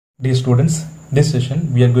Dear students, this session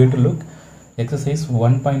we are going to look exercise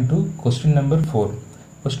 1.2 question number 4.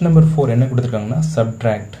 Question number 4 என்ன கொடுத்திருக்காங்கன்னா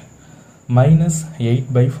subtract minus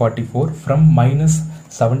 8 by 44 from minus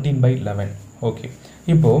 17 by 11. Okay.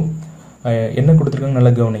 இப்போ என்ன கொடுத்திருக்காங்க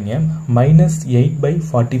நல்லா கவனிங்க. minus 8 by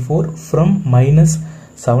 44 from minus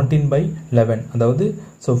 17 by 11. அதாவது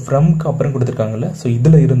so from க்கு அப்புறம் கொடுத்திருக்காங்கல so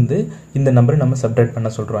இதுல இருந்து இந்த நம்பரை நம்ம சப்ட்ராக்ட் பண்ண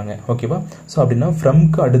சொல்றாங்க ஓகேவா சோ அப்படினா from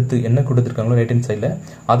க்கு அடுத்து என்ன கொடுத்திருக்காங்களோ ரைட் ஹேண்ட் சைடுல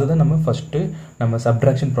அதுதான் நம்ம ஃபர்ஸ்ட் நம்ம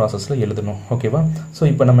சப்ட்ராக்ஷன் processல எழுதணும் ஓகேவா சோ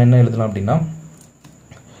இப்போ நம்ம என்ன எழுதலாம் அப்படினா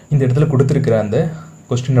இந்த இடத்துல கொடுத்திருக்கிற அந்த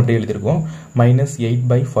क्वेश्चन அப்படியே எழுதிருக்கோம் minus 8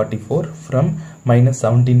 by 44 from minus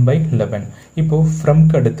 17 by 11 இப்போ from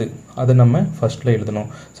க்கு அடுத்து அத நம்ம ஃபர்ஸ்ட்ல எழுதணும்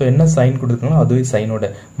சோ என்ன சைன் கொடுத்திருக்காங்களோ அதுவே சைனோட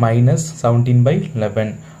minus 17 by 11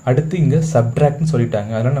 அடுத்து இங்க subtract னு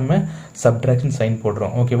சொல்லிட்டாங்க அதனால நம்ம subtraction sign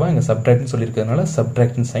போடுறோம் ஓகேவா இங்க subtract னு சொல்லிருக்கிறதுனால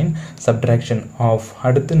subtraction sign subtraction of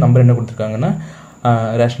அடுத்து நம்பர் என்ன கொடுத்திருக்காங்கன்னா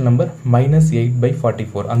rational number minus 8 by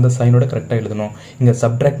 44 அந்த சைனோட கரெக்ட்டா எழுதணும் இங்க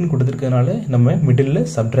subtract னு கொடுத்திருக்கிறதுனால நம்ம மிடில்ல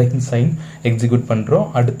subtraction sign எக்ஸிக்யூட் பண்றோம்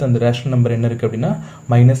அடுத்து அந்த rational number என்ன இருக்கு அப்படினா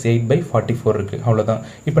minus 8 by 44 இருக்கு அவ்வளவுதான்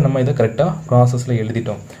இப்போ நம்ம இத கரெக்ட்டா processல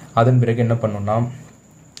எழுதிட்டோம் அதன் பிறகு என்ன பண்ணனும்னா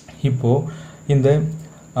இப்போ இந்த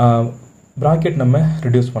bracket நம்ம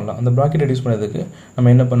reduce பண்ணலாம் அந்த bracket reduce பண்ணதுக்கு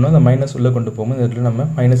நம்ம என்ன பண்ணனும் அந்த மைனஸ் உள்ள கொண்டு போகும்போது இதல நம்ம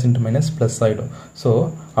மைனஸ் into மைனஸ் பிளஸ் ஆயிடும் சோ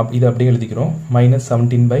இது அப்படியே எழுதிக்கிறோம் minus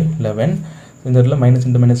 17 by 11 இந்த இடத்துல minus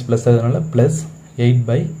into minus plus அதனால plus 8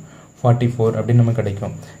 by 44 அப்படி நமக்கு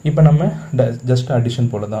கிடைக்கும் இப்போ நம்ம just addition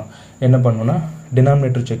போல தான் என்ன பண்ணனும்னா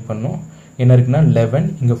denominator செக் பண்ணனும் என்ன இருக்குனா 11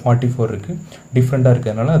 இங்க 44 இருக்கு டிஃபரண்டா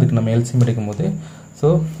இருக்குனால அதுக்கு நம்ம LCM எடுக்கும்போது so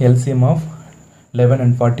LCM of 11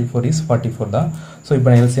 and 44 is 44 தான் சோ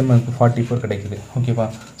இப்போ LCM நமக்கு 44 கிடைக்குது ஓகேவா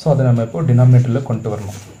சோ அத நம்ம இப்போ denominatorல கொண்டு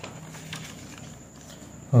வரணும்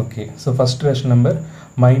okay so first rational number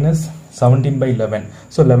minus 17 by 11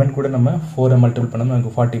 so 11 கூட நம்ம 4 மல்டிபிள் பண்ணோம்னா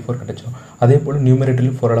நமக்கு 44 கிடைக்கும் அதே போல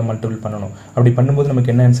நியூமரேட்டர்ல 4 ஆல மல்டிபிள் பண்ணனும் அப்படி பண்ணும்போது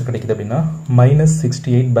நமக்கு என்ன ஆன்சர் கிடைக்குது அப்படினா minus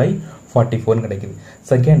 68 by 44 ன்னு கிடைக்குது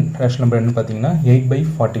செகண்ட் ரேஷனல் நம்பர் என்ன பாத்தீங்கன்னா 8 by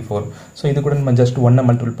 44 so இது கூட நம்ம just 1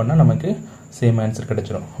 மல்டிபிள் பண்ணா நமக்கு சேம் ஆன்சர்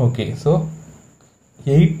கிடைச்சிரும் ஓகே so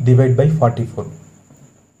 8 divided by 44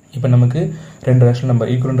 இப்போ நமக்கு ரெண்டு rational number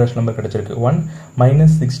equivalent rational number கிடைச்சிருக்கு one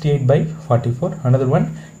minus 68 by 44 another one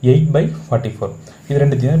 8 by 44 இது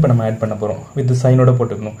ரெண்டுத்தையும் இப்போ நம்ம ஆட் பண்ண போறோம் வித் சைனோட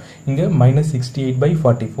போட்டுக்கணும் இங்க minus 68 by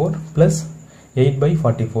 44 plus 8 by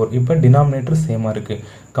 44 இப்போ டினாமினேட்டர் சேமா இருக்கு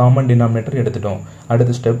காமன் டினாமினேட்டர் எடுத்துட்டோம்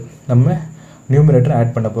அடுத்த ஸ்டெப் நம்ம நியூமரேட்டர்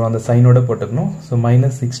ஆட் பண்ண போறோம் அந்த சைனோட போட்டுக்கணும் சோ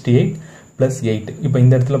minus 68 plus 8 இப்போ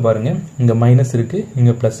இந்த இடத்துல பாருங்க இங்க மைனஸ் இருக்கு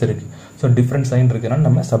இங்க பிளஸ் இருக்கு சோ டிஃபரண்ட் சைன் இருக்குனா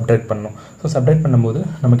நம்ம சப்ட்ராக்ட் பண்ணனும் சோ சப்ட்ராக்ட் பண்ணும்போது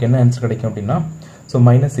நமக்கு என்ன ஆன்சர் கிடைக்கும் அப்படினா சோ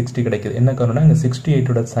minus 60 கிடைக்குது என்ன காரணம்னா இங்க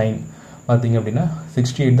 68 ஓட சைன் பாத்தீங்க அப்படினா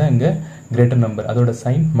 68 தான் இங்க கிரேட்டர் நம்பர் அதோட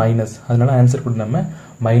சைன் மைனஸ் அதனால ஆன்சர் கூட நம்ம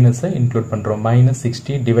மைனஸை இன்க்ளூட் பண்றோம் minus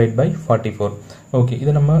 60 divided by 44 ஓகே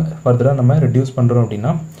இத நம்ம ஃபர்தரா நம்ம ரெடியூஸ் பண்றோம்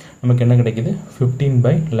அப்படினா நமக்கு என்ன கிடைக்குது 15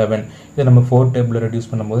 by 11 இத நம்ம 4 டேபிள்ல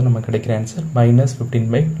ரெடியூஸ் பண்ணும்போது நமக்கு கிடைக்கிற answer minus 15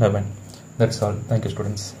 by 11 that's all thank you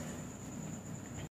students